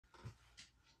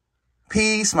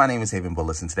Peace, my name is Haven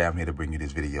Bullis, and today I'm here to bring you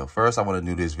this video. First, I want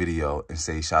to do this video and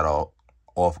say shout out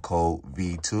off code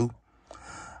V2.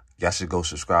 Y'all should go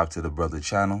subscribe to the brother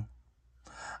channel.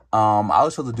 I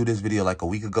was supposed to do this video like a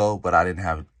week ago, but I didn't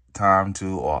have time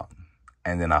to,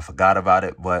 and then I forgot about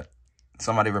it, but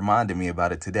somebody reminded me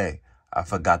about it today. I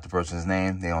forgot the person's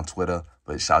name. They on Twitter,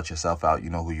 but shout yourself out. You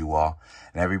know who you are.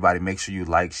 And everybody, make sure you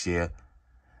like, share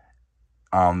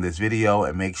this video,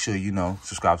 and make sure,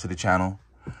 subscribe to the channel.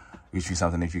 Reach me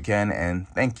something if you can, and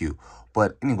thank you.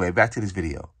 But anyway, back to this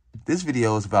video. This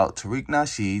video is about Tariq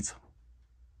Nasheed's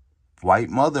white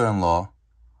mother-in-law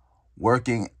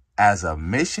working as a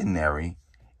missionary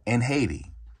in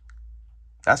Haiti.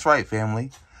 That's right,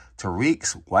 family.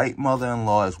 Tariq's white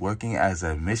mother-in-law is working as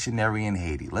a missionary in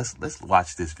Haiti. Let's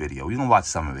watch this video. We're going to watch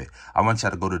some of it. I want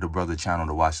y'all to go to the brother channel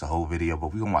to watch the whole video,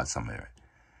 but we're going to watch some of it.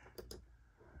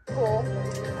 Cool.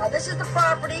 This is the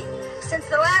property. Since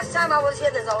the last time I was here,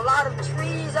 there's a lot of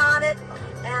trees on it,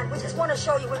 and we just want to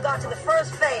show you we got to the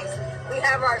first phase. We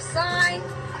have our sign.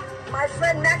 My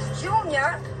friend Max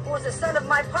Jr., who is the son of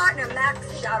my partner,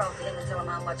 Max, shout out to him and tell him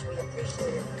how much we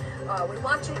appreciate it. We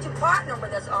want you to partner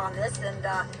with us on this, and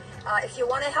if you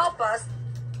want to help us,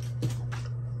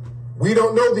 we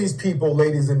don't know these people,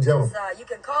 ladies and gentlemen. You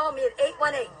can call me at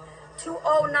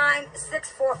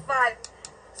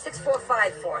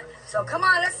 818-209-6454. So come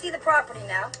on, let's see the property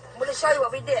now. I'm going to show you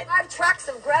what we did. 5 tracks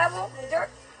of gravel, dirt.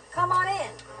 Come on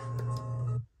in.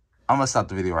 I'm going to stop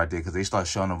the video right there because they start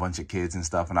showing a bunch of kids and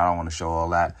stuff, and I don't want to show all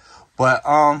that. But,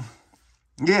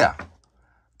 yeah.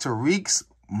 Tariq's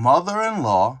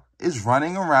mother-in-law is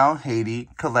running around Haiti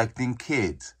collecting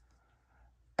kids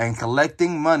and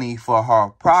collecting money for her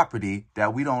property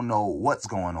that we don't know what's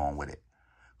going on with it.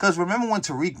 Because remember when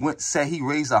Tariq said he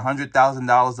raised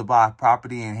 $100,000 to buy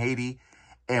property in Haiti,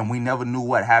 and we never knew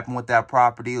what happened with that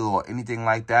property or anything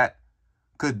like that?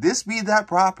 Could this be that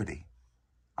property?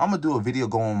 I'm going to do a video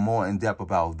going more in depth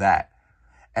about that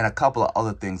and a couple of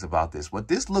other things about this. But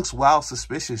this looks wild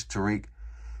suspicious, Tariq.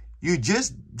 You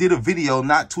just did a video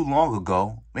not too long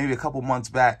ago, maybe a couple months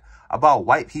back, about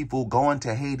white people going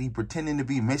to Haiti, pretending to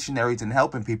be missionaries and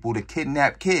helping people to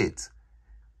kidnap kids.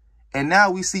 And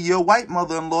now we see your white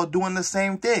mother-in-law doing the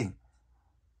same thing,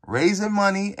 raising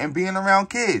money and being around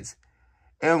kids.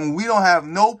 And we don't have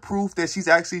no proof that she's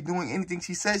actually doing anything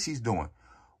she says she's doing.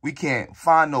 We can't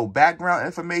find no background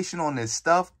information on this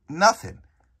stuff, nothing.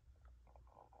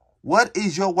 What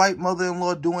is your white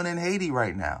mother-in-law doing in Haiti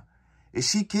right now? Is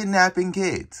she kidnapping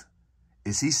kids?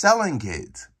 Is he selling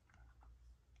kids?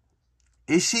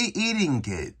 Is she eating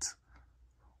kids?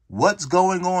 What's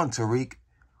going on, Tariq?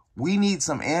 We need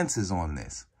some answers on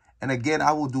this. And again,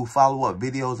 I will do follow-up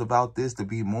videos about this to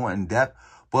be more in-depth.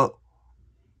 But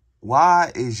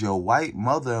why is your white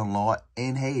mother-in-law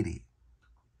in Haiti?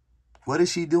 What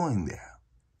is she doing there?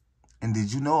 And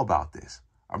did you know about this?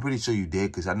 I'm pretty sure you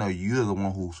did, because I know you're the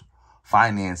one who's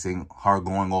financing her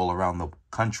going all around the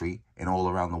country and all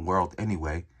around the world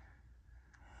anyway,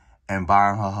 and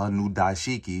buying her new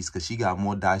dashikis, because she got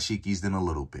more dashikis than a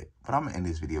little bit. But I'm going to end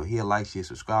this video here. Like, share,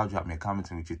 subscribe, drop me a comment,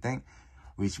 tell me what you think.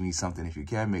 Reach me something if you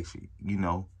can. Make sure,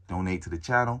 donate to the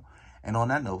channel. And on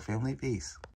that note, family, peace.